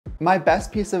My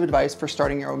best piece of advice for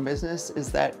starting your own business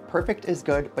is that perfect is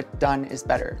good, but done is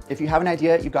better. If you have an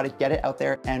idea, you've got to get it out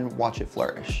there and watch it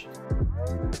flourish.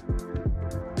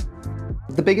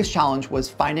 The biggest challenge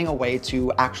was finding a way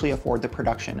to actually afford the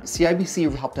production.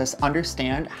 CIBC helped us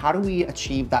understand how do we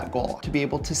achieve that goal, to be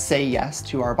able to say yes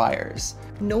to our buyers.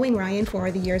 Knowing Ryan for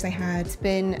the years I had, it's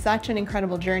been such an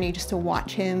incredible journey just to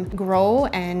watch him grow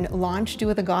and launch Do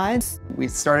With the Gods. We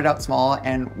started out small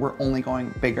and we're only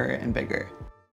going bigger and bigger.